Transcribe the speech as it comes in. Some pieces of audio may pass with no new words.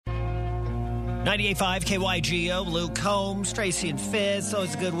98.5 KYGO, Luke Combs, Tracy and Fizz. It's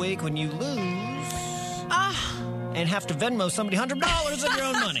always a good week when you lose. And have to Venmo somebody $100 of your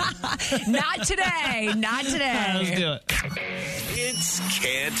own money. Not today. Not today. Let's do it. It's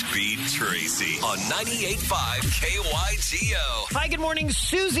Can't Beat Tracy on 98.5 KYGO. Hi, good morning.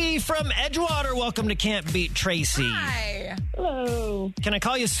 Susie from Edgewater. Welcome to Can't Beat Tracy. Hi. Hello. Can I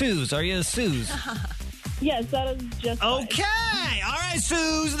call you Suze? Are you a Suze? Yes, that is just fine. Okay. All right,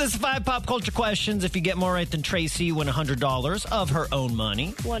 Suze. This is 5 pop culture questions. If you get more right than Tracy, you win $100 of her own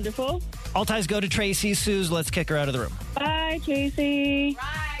money. Wonderful. All ties go to Tracy. Suze, let's kick her out of the room. Bye, Tracy.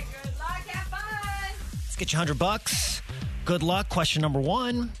 Right. Good luck. Have fun. Let's get you $100. Good luck. Question number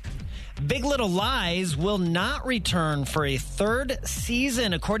 1. Big Little Lies will not return for a 3rd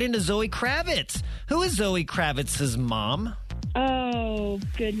season, according to Zoe Kravitz. Who is Zoe Kravitz's mom? Oh,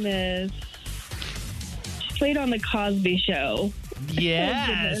 goodness. She played on The Cosby Show. Yes.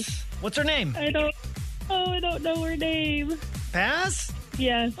 goodness. What's her name? I don't know her name. Pass?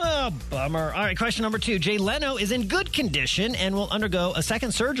 Yes. Oh, bummer. All right, question number 2. Jay Leno is in good condition and will undergo a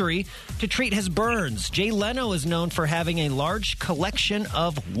second surgery to treat his burns. Jay Leno is known for having a large collection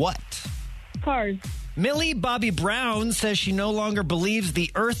of what? Cars. Millie Bobby Brown says she no longer believes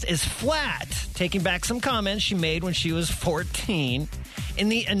the earth is flat, taking back some comments she made when she was 14. In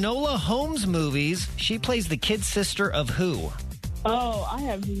the Enola Holmes movies, she plays the kid sister of who? Oh, I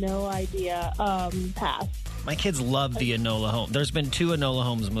have no idea. Pass. My kids love the Enola Holmes. There's been 2 Enola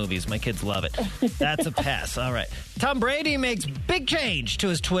Holmes movies. My kids love it. That's a pass. All right. Tom Brady makes big change to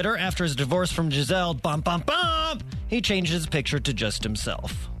his Twitter after his divorce from Giselle. Bum, bum, bum. He changed his picture to just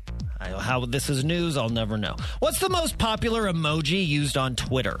himself. How this is news, I'll never know. What's the most popular emoji used on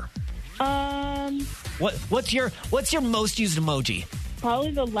Twitter? What's your most used emoji? Probably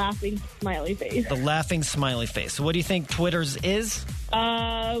the laughing smiley face. The laughing smiley face. So what do you think Twitter's is?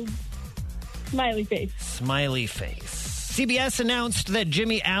 Smiley face. Smiley face. CBS announced that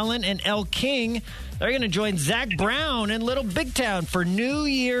Jimmy Allen and Elle King are going to join Zach Brown and Little Big Town for New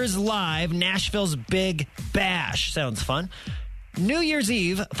Year's Live, Nashville's Big Bash. Sounds fun. New Year's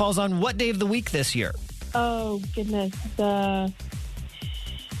Eve falls on what day of the week this year? Oh, goodness.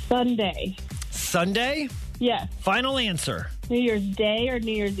 Sunday. Sunday? Yes. Final answer. New Year's Day or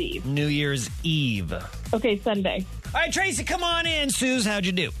New Year's Eve? New Year's Eve. Okay, Sunday. All right, Tracy, come on in. Suze, how'd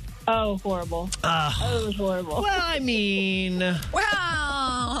you do? Oh, horrible. It was horrible. Well, I mean, Well,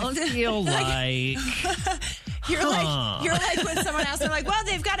 I feel like... you're like when someone asks me, like, well,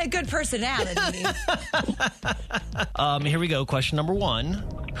 they've got a good personality. Here we go. Question number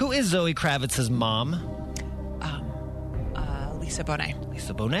 1. Who is Zoe Kravitz's mom? Lisa Bonet.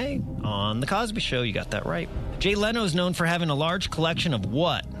 Lisa Bonet on The Cosby Show. You got that right. Jay Leno is known for having a large collection of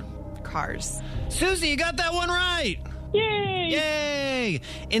what? Cars. Susie, you got that one right. Yay! Yay!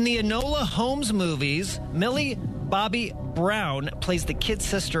 In the Enola Holmes movies, Millie Bobby Brown plays the kid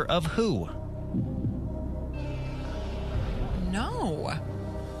sister of who? No.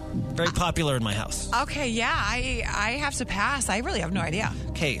 Very popular in my house. Okay, yeah, I have to pass. I really have no idea.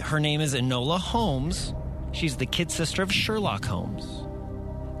 Okay, her name is Enola Holmes. She's the kid sister of Sherlock Holmes.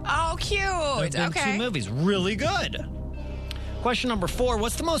 Oh, cute. There've been Okay. 2 movies. Really good. Question number 4.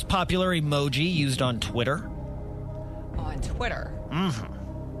 What's the most popular emoji used on Twitter? On Twitter. Mm-hmm.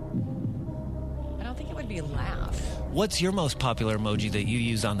 I don't think it would be laugh. What's your most popular emoji that you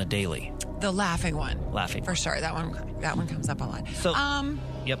use on the daily? The laughing one. Laughing. For sure. That one comes up a lot. So,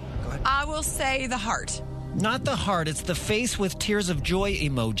 yep, go ahead. I will say the heart. Not the heart. It's the face with tears of joy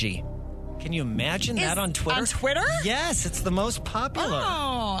emoji. Can you imagine that on Twitter? On Twitter? Yes, it's the most popular.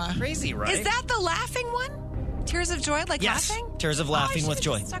 Oh. Crazy, right? Is that the laughing one? Tears of joy, like Yes. laughing? Tears of laughing I with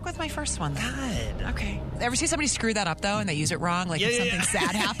joy. should've stuck with my first one then. Good. Okay. Ever see somebody screw that up though and they use it wrong? Like if Yeah, something yeah.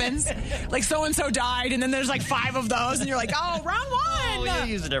 sad happens? Like so and so died and then there's like 5 of those and you're like, oh, wrong one. Oh, you're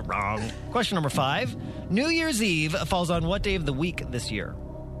using it wrong. Question number 5. New Year's Eve falls on what day of the week this year?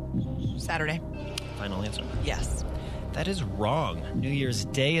 Saturday. Final answer. Yes. That is wrong. New Year's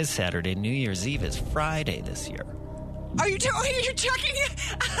Day is Saturday. New Year's Eve is Friday this year. Are you checking?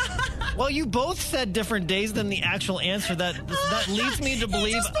 Well, you both said different days than the actual answer. That leads me to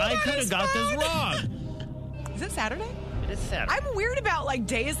believe just put I on could have his got this phone. wrong. Is it Saturday? It is Saturday. I'm weird about like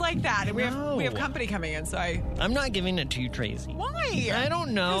days like that. And we have No. company coming in, so I'm not giving it to you, Tracy. why? I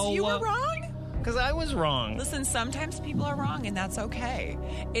don't know. Because you were wrong? Because I was wrong. Listen, sometimes people are wrong, and that's okay.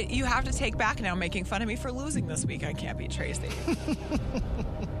 You have to take back now making fun of me for losing this week on Can't Beat Tracy.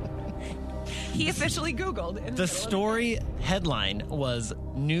 He officially Googled. The story headline was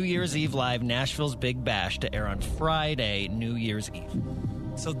New Year's Eve Live, Nashville's Big Bash to air on Friday, New Year's Eve.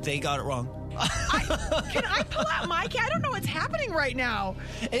 So they got it wrong. Can I pull out my key? I don't know what's happening right now.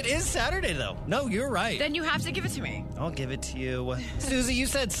 It is Saturday, though. No, you're right. Then you have to give it to me. I'll give it to you. Susie, you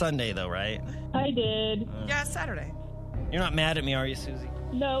said Sunday, though, right? I did. Yeah, it's Saturday. You're not mad at me, are you, Susie?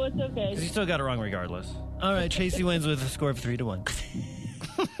 No, it's okay. Because you still got it wrong regardless. All right, Tracy wins with a score of 3-1.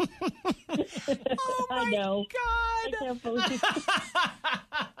 Oh my I know. I God. can't believe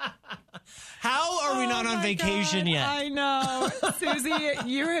How are we not on vacation yet? I know. Susie,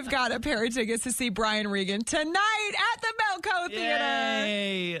 you have got a pair of tickets to see Brian Regan tonight at the Belco Theater.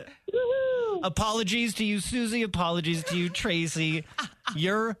 Yay. Woohoo! Apologies to you, Susie. Apologies to you, Tracy.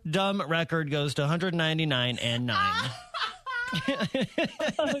 Your dumb record goes to 199-9.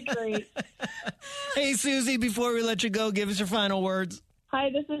 Oh, great. Hey, Susie, before we let you go, give us your final words. Hi,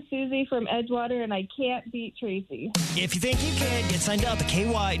 this is Susie from Edgewater, and I can't beat Tracy. If you think you can, get signed up at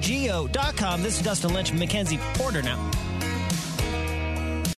kygo.com. This is Dustin Lynch and Mackenzie Porter now.